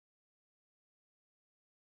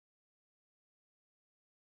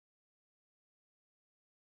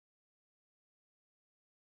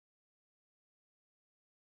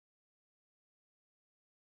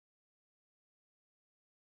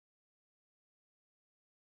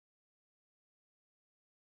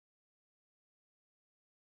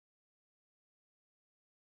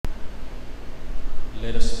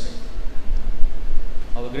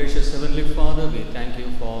Father, we thank you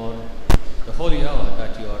for the holy hour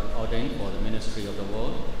that you are ordained for the ministry of the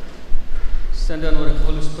word. Send down your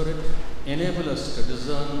Holy Spirit, enable us to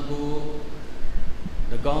discern who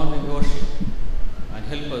the God we worship, and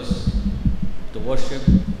help us to worship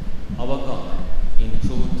our God in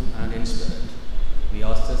truth and in spirit. We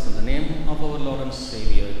ask this in the name of our Lord and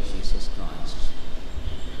Savior, Jesus Christ.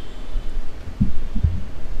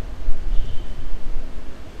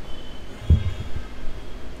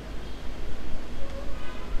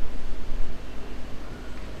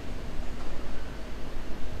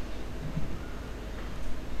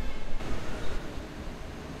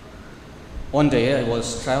 One day I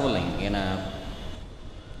was traveling in a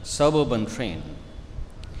suburban train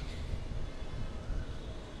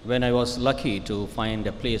when I was lucky to find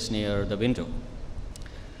a place near the window.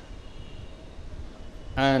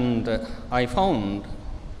 And I found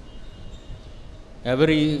a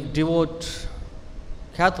very devout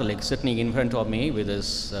Catholic sitting in front of me with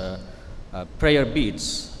his prayer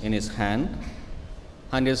beads in his hand,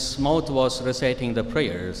 and his mouth was reciting the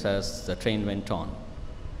prayers as the train went on.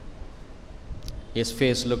 His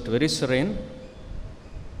face looked very serene,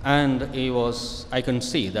 and I can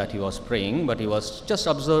see that he was praying, but he was just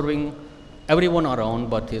observing everyone around,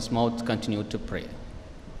 but his mouth continued to pray.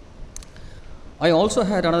 I also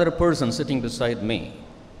had another person sitting beside me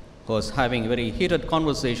who was having a very heated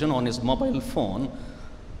conversation on his mobile phone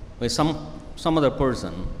with some other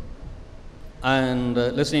person. And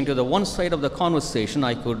listening to the one side of the conversation,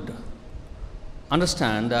 I could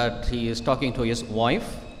understand that he is talking to his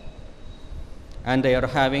wife, and they are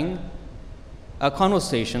having a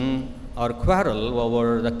conversation or quarrel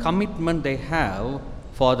over the commitment they have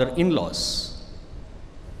for their in-laws.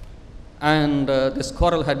 And this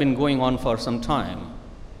quarrel had been going on for some time.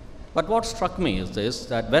 But what struck me is this,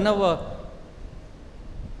 that whenever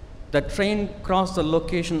the train crossed the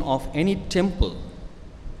location of any temple,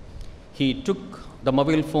 he took the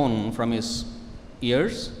mobile phone from his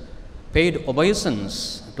ears, paid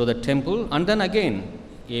obeisance to the temple, and then again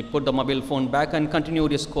he put the mobile phone back and continued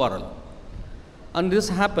his quarrel. And this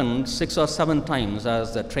happened 6 or 7 times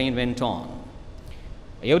as the train went on.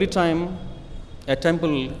 Every time a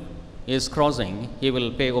temple is crossing, he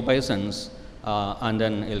will pay obeisance and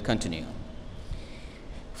then he'll continue.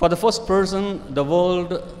 For the first person, the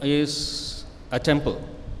world is a temple.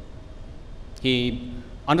 He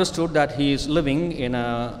understood that he is living in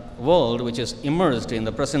a world which is immersed in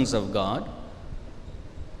the presence of God.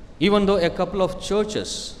 Even though a couple of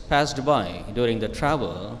churches passed by during the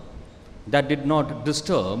travel, that did not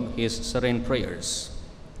disturb his serene prayers.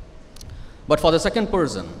 But for the second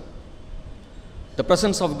person, the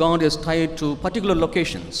presence of God is tied to particular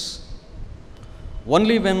locations.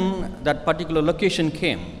 Only when that particular location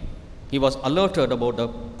came, he was alerted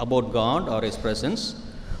about God or his presence,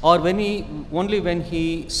 or only when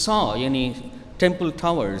he saw any temple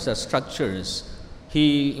towers or structures,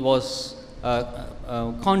 he was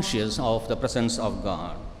conscious of the presence of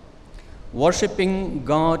God. Worshipping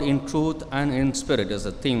God in truth and in spirit is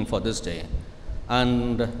the theme for this day.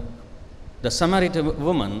 And the Samaritan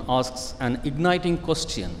woman asks an igniting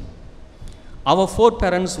question. Our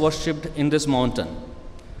foreparents worshipped in this mountain,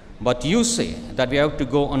 but you say that we have to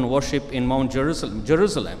go and worship in Mount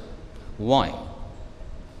Jerusalem. Why?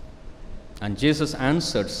 And Jesus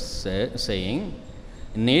answered saying,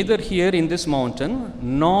 neither here in this mountain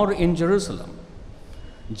nor in Jerusalem.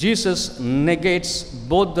 Jesus negates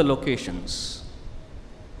both the locations.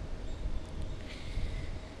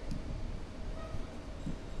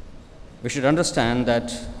 We should understand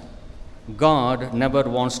that God never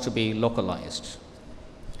wants to be localized.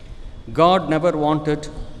 God never wanted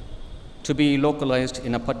to be localized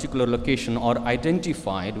in a particular location or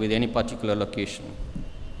identified with any particular location.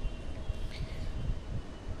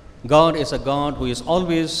 God is a God who is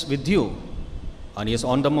always with you, and He is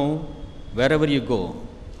on the move wherever you go.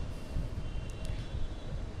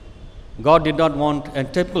 God did not want a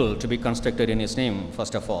temple to be constructed in His name,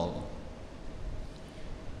 first of all.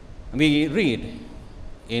 We read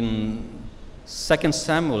in 2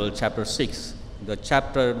 Samuel chapter 6, the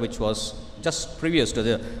chapter which was just previous to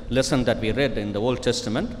the lesson that we read in the Old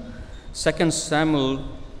Testament. 2 Samuel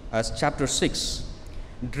as chapter 6,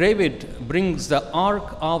 David brings the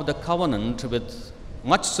Ark of the Covenant with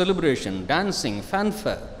much celebration, dancing,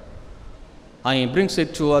 fanfare, and he brings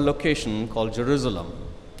it to a location called Jerusalem.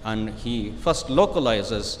 And he first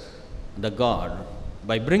localizes the God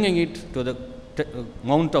by bringing it to the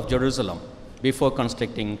Mount of Jerusalem before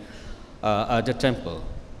constructing the temple.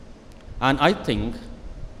 And I think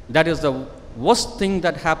that is the worst thing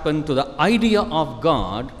that happened to the idea of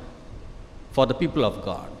God for the people of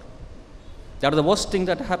God. That is the worst thing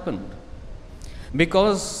that happened.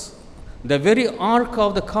 because the very Ark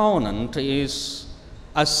of the Covenant is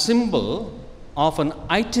a symbol of an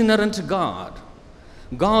itinerant God,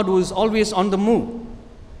 God who is always on the move.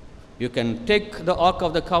 You can take the Ark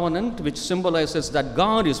of the Covenant, which symbolizes that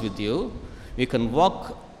God is with you. You can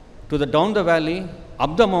walk down the valley,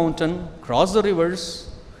 up the mountain, cross the rivers.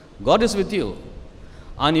 God is with you.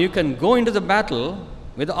 And you can go into the battle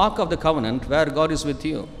with the Ark of the Covenant where God is with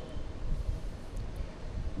you.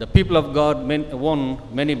 The people of God won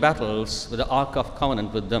many battles with the Ark of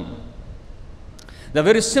Covenant with them. The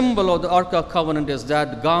very symbol of the Ark of Covenant is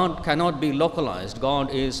that God cannot be localized. God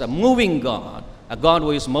is a moving God, a God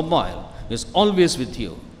who is mobile, who is always with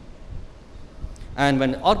you. And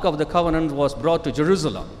when the Ark of the Covenant was brought to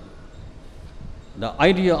Jerusalem, the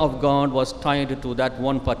idea of God was tied to that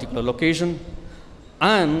one particular location.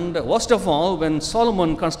 And worst of all, when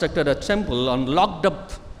Solomon constructed a temple and locked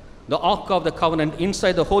up the Ark of the Covenant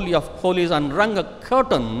inside the Holy of Holies and rung a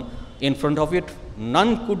curtain in front of it,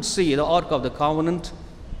 none could see the Ark of the Covenant.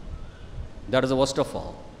 That is the worst of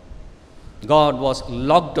all. God was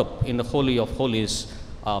locked up in the Holy of Holies.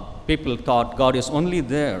 People thought God is only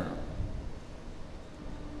there.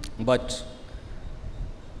 But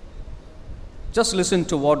just listen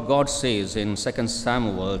to what God says in 2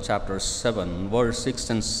 Samuel chapter 7, verse 6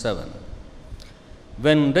 and 7.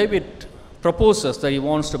 When David proposes that he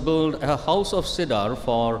wants to build a house of cedar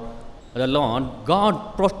for the Lord,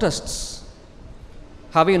 God protests.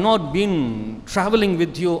 Have I not been traveling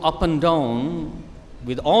with you up and down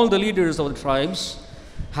with all the leaders of the tribes?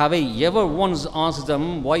 Have I ever once asked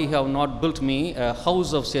them why you have not built me a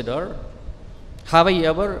house of cedar? Have I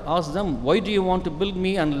ever asked them, why do you want to build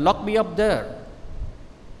me and lock me up there?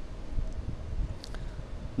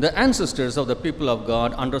 The ancestors of the people of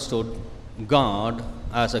God understood God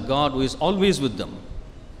as a God who is always with them.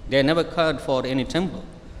 They never cared for any temple.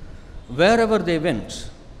 Wherever they went,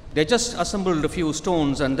 they just assembled a few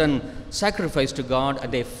stones and then sacrificed to God,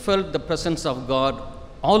 and they felt the presence of God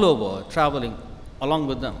all over, traveling along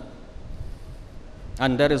with them.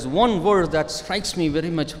 And there is one verse that strikes me very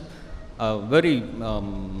much, very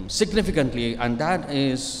significantly, and that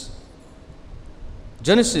is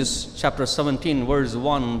Genesis chapter 17, verse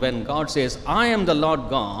 1, when God says, I am the Lord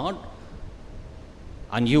God,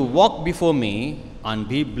 and you walk before me and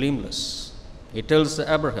be blameless. He tells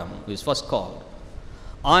Abraham, who is first called,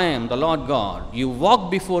 I am the Lord God, you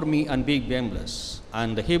walk before me and be blameless.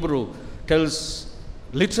 And the Hebrew tells,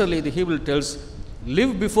 literally the Hebrew tells,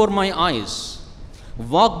 live before my eyes,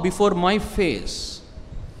 walk before my face.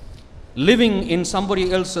 Living in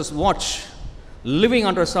somebody else's watch, living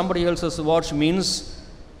under somebody else's watch means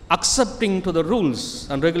accepting to the rules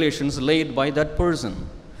and regulations laid by that person.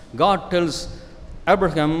 God tells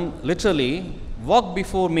Abraham literally, walk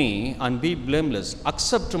before me and be blameless.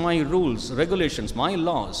 Accept my rules, regulations, my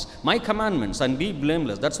laws, my commandments, and be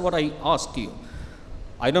blameless. That's what I asked you.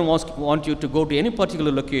 I don't want you to go to any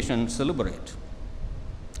particular location and celebrate.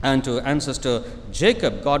 And to ancestor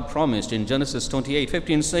Jacob, God promised in Genesis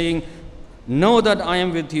 28:15, saying, know that I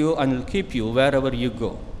am with you and will keep you wherever you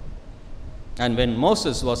go. And when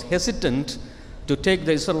Moses was hesitant to take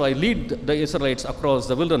lead the Israelites across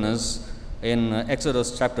the wilderness, in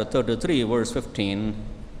Exodus chapter 33, verse 15,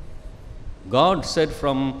 God said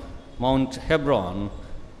from Mount Hebron,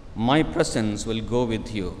 my presence will go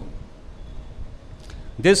with you.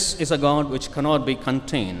 This is a God which cannot be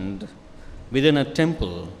contained within a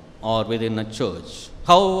temple or within a church,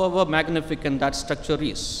 however magnificent that structure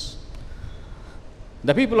is.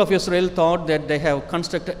 The people of Israel thought that they have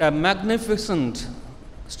constructed a magnificent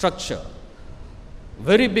structure,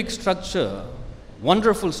 very big structure,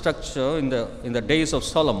 wonderful structure in the days of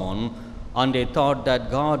Solomon, and they thought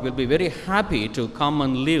that God will be very happy to come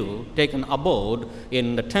and live, take an abode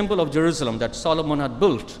in the temple of Jerusalem that Solomon had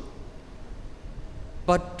built.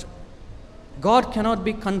 But God cannot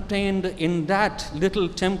be contained in that little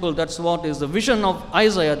temple. That's what is the vision of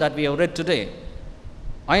Isaiah that we have read today.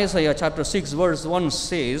 Isaiah chapter 6 verse 1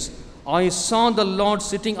 says, I saw the Lord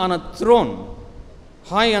sitting on a throne,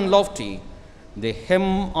 high and lofty. The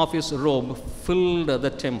hem of his robe filled the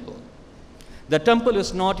temple. The temple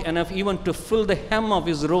is not enough even to fill the hem of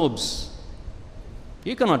his robes.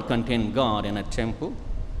 You cannot contain God in a temple.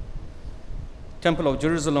 Temple of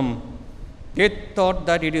Jerusalem, they thought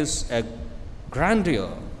that it is a grandeur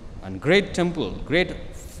and great temple, great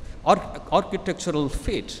architectural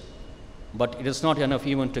feat, but it is not enough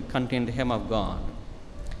even to contain the hem of God.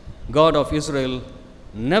 God of Israel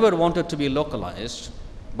never wanted to be localized,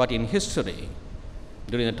 but in history,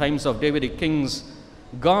 during the times of Davidic kings,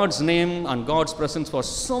 God's name and God's presence was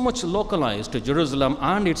so much localized to Jerusalem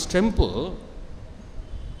and its temple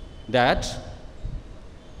that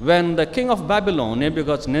when the king of Babylon,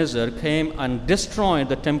 Nebuchadnezzar, came and destroyed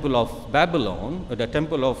the temple of Babylon, the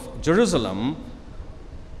temple of Jerusalem,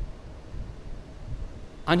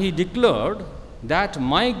 and he declared that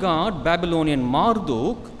my God, Babylonian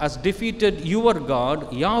Marduk, has defeated your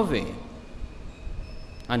God, Yahweh.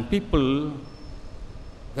 And people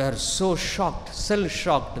were so shocked,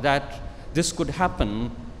 shell-shocked, that this could happen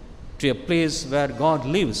to a place where God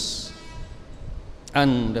lives.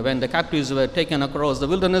 And when the captives were taken across the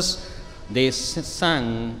wilderness, they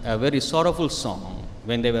sang a very sorrowful song.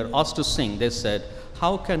 When they were asked to sing, they said,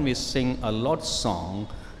 "How can we sing a Lord's song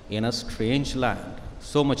in a strange land?"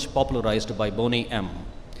 So much popularized by Boney M.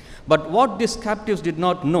 But what these captives did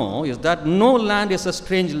not know is that no land is a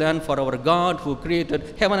strange land for our God who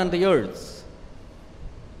created heaven and the earth.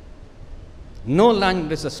 No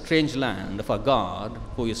land is a strange land for God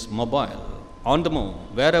who is mobile, on the move,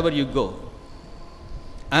 wherever you go.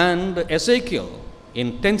 And Ezekiel,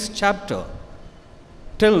 in 10th chapter,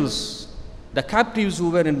 tells the captives who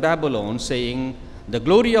were in Babylon, saying, "The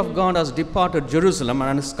glory of God has departed Jerusalem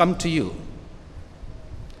and has come to you."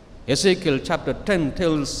 Ezekiel chapter 10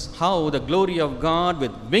 tells how the glory of God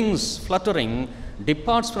with wings fluttering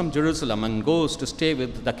departs from Jerusalem and goes to stay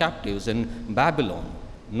with the captives in Babylon.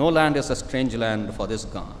 No land is a strange land for this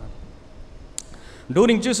God.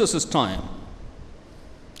 During Jesus' time,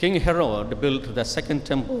 King Herod built the second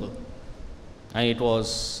temple, and it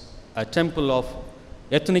was a temple of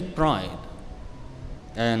ethnic pride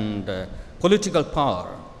and political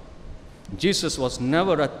power. Jesus was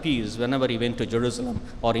never at peace whenever he went to Jerusalem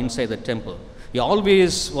or inside the temple. He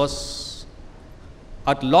always was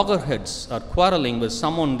at loggerheads or quarreling with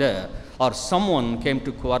someone there, or someone came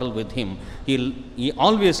to quarrel with him. He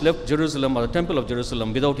always left Jerusalem or the temple of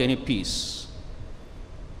Jerusalem without any peace.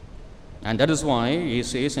 And that is why he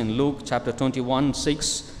says in Luke chapter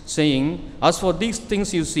 21:6, saying, "As for these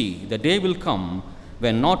things you see, the day will come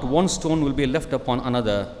when not one stone will be left upon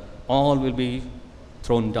another, all will be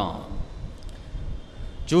thrown down."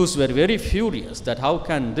 Jews were very furious that how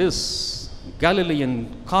can this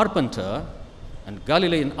Galilean carpenter and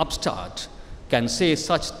Galilean upstart can say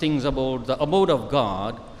such things about the abode of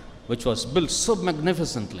God, which was built so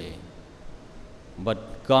magnificently. But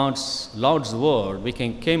Lord's word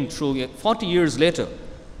came true 40 years later,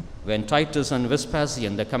 when Titus and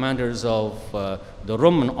Vespasian, the commanders of the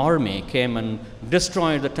Roman army, came and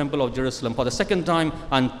destroyed the temple of Jerusalem for the second time.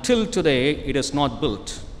 Until today, it is not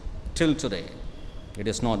built. Till today, it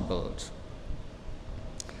is not built.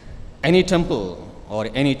 Any temple or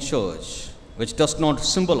any church which does not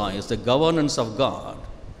symbolize the governance of God,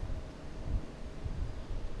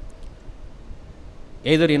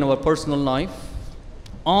 either in our personal life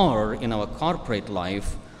or in our corporate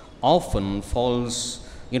life, often falls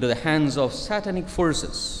into the hands of satanic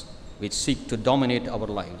forces which seek to dominate our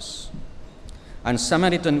lives. And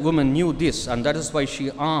Samaritan woman knew this, and that is why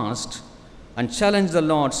she asked and challenged the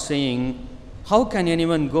Lord, saying, "How can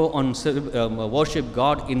anyone go and worship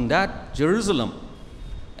God in that Jerusalem,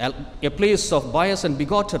 a place of bias and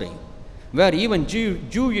bigotry, where even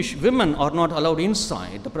Jewish women are not allowed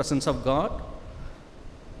inside the presence of God?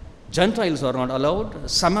 Gentiles are not allowed.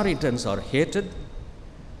 Samaritans are hated.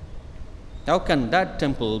 How can that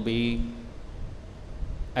temple be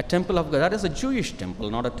a temple of God?" That is a Jewish temple,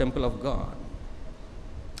 not a temple of God.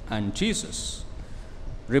 And Jesus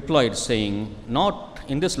replied, saying, "Not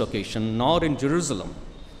in this location, nor in Jerusalem,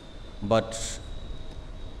 but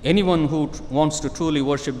anyone who wants to truly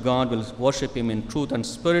worship God will worship Him in truth and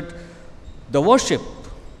spirit." The worship,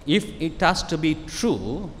 if it has to be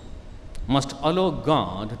true, must allow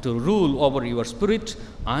God to rule over your spirit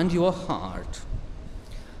and your heart.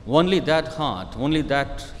 Only that heart, only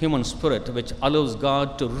that human spirit which allows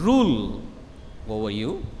God to rule over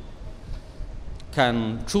you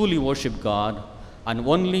can truly worship God, and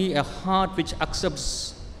only a heart which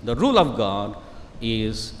accepts the rule of God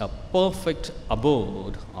is a perfect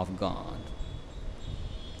abode of God.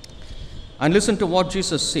 And listen to what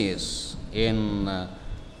Jesus says in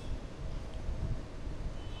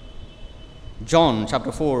John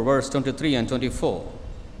chapter 4, verse 23 and 24.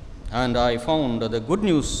 And I found the Good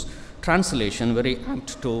News translation very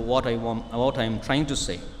apt to what I am trying to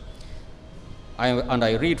say.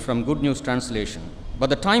 I read from Good News translation.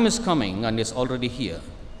 "But the time is coming, and is already here,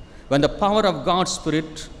 when by the power of God's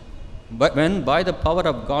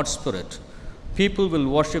Spirit, people will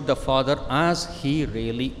worship the Father as He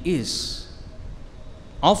really is,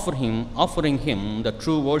 offering Him the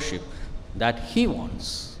true worship that He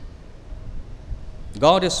wants."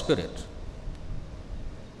 God is Spirit,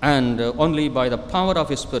 and only by the power of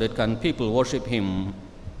His Spirit can people worship Him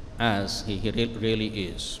as He really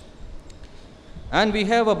is. And we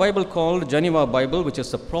have a Bible called Geneva Bible, which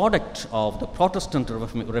is a product of the Protestant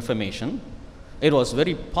Reformation. It was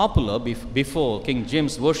very popular before King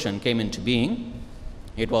James Version came into being.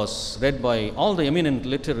 It was read by all the eminent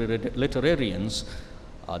literarians.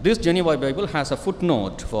 This Geneva Bible has a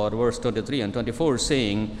footnote for verse 23 and 24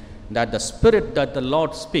 saying that the Spirit that the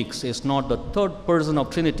Lord speaks is not the third person of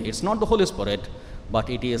Trinity. It's not the Holy Spirit, but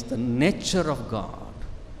it is the nature of God.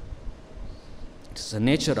 It's the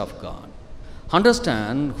nature of God.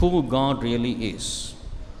 Understand who God really is.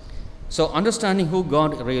 So understanding who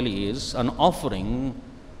God really is and offering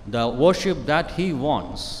the worship that He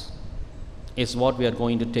wants is what we are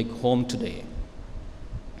going to take home today.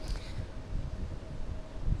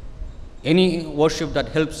 Any worship that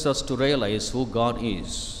helps us to realize who God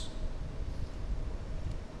is,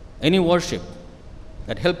 any worship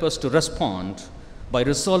that helps us to respond by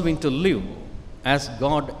resolving to live as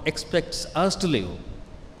God expects us to live,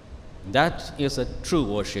 that is a true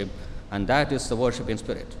worship, and that is the worship in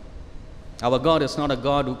spirit. Our God is not a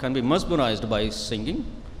God who can be mesmerized by singing.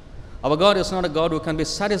 Our God is not a God who can be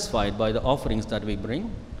satisfied by the offerings that we bring.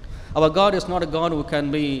 Our God is not a God who can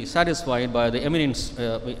be satisfied by the eminent,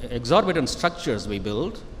 exorbitant structures we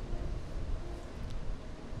build.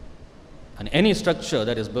 And any structure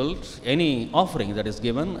that is built, any offering that is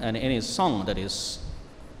given, and any song that is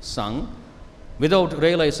sung, without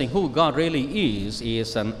realizing who God really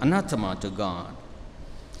is an anathema to God.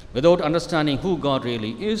 Without understanding who God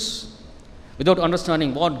really is, without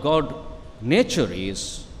understanding what God's nature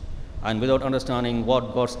is, and without understanding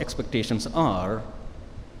what God's expectations are,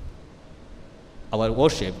 our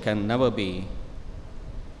worship can never be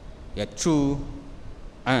a true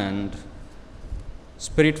and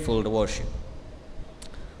spirit-filled worship.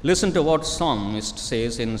 Listen to what psalmist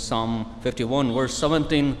says in Psalm 51, verse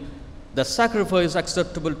 17. The sacrifice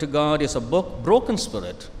acceptable to God is a broken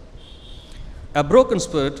spirit. A broken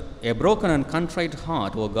spirit, a broken and contrite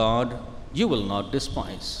heart, O God, you will not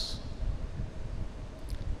despise.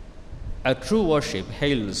 A true worship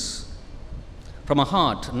hails from a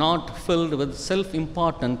heart not filled with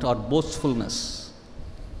self-importance or boastfulness.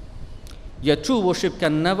 A true worship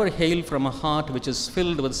can never hail from a heart which is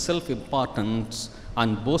filled with self-importance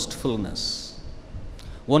and boastfulness.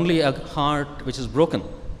 Only a heart which is broken,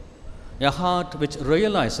 a heart which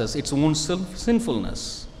realizes its own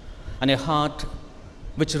sinfulness, and a heart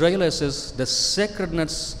which realizes the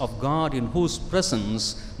sacredness of God in whose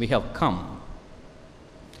presence we have come.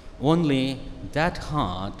 Only that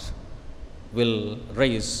heart will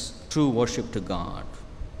raise true worship to God.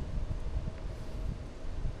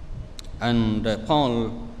 And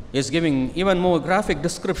Paul is giving even more graphic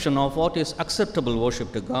description of what is acceptable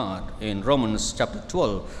worship to God in Romans chapter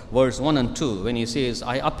 12, verse 1 and 2, when he says,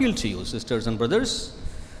 I appeal to you, sisters and brothers,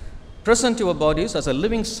 present your bodies as a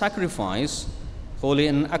living sacrifice, holy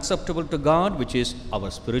and acceptable to God, which is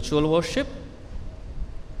our spiritual worship.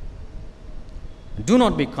 Do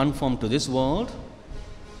not be conformed to this world,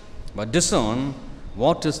 but discern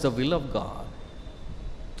what is the will of God.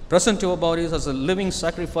 Present your bodies as a living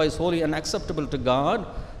sacrifice, holy and acceptable to God,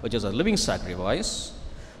 which is a living sacrifice.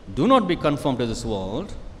 Do not be conformed to this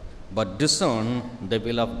world, but discern the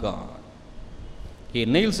will of God. He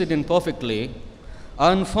nails it in perfectly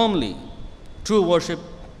and firmly. True worship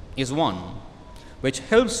is one which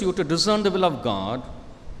helps you to discern the will of God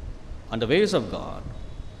and the ways of God.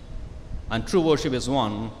 And true worship is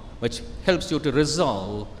one which helps you to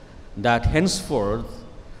resolve that henceforth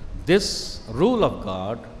this rule of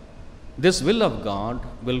God, this will of God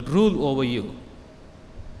will rule over you.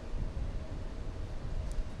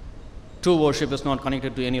 True worship is not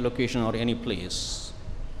connected to any location or any place.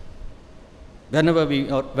 Wherever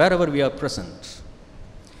we are present,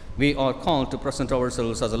 we are called to present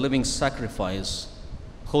ourselves as a living sacrifice,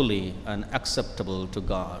 holy and acceptable to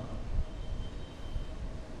God.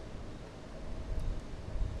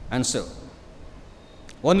 And so,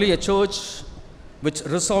 only a church which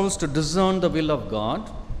resolves to discern the will of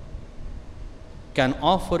God can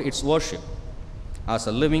offer its worship as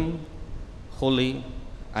a living, holy,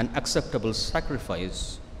 and acceptable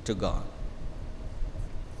sacrifice to God.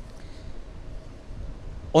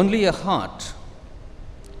 Only a heart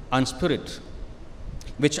and spirit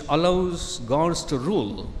which allows God to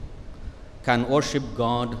rule can worship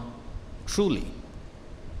God truly.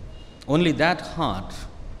 Only that heart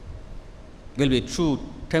will be true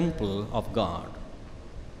temple of God.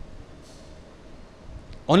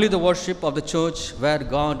 Only the worship of the church where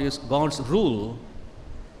God is God's rule,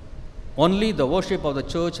 only the worship of the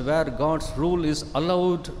church where God's rule is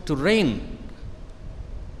allowed to reign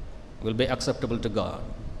will be acceptable to God.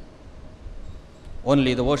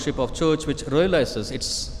 Only the worship of church which realizes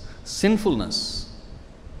its sinfulness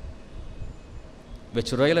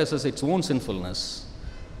which realizes its own sinfulness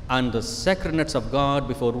and the sacredness of God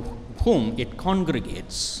before whom it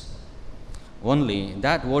congregates, only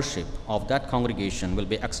that worship of that congregation will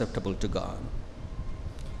be acceptable to God.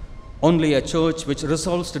 Only a church which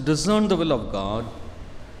resolves to discern the will of God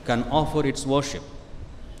can offer its worship,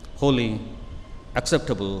 holy,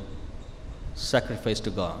 acceptable sacrifice to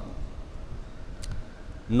God.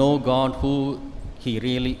 Know God who He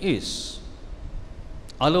really is.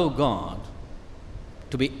 Allow God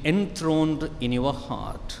to be enthroned in your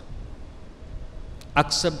heart.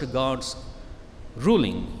 Accept God's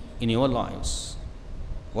ruling in your lives.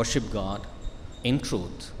 Worship God in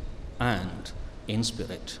truth and in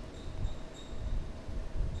spirit.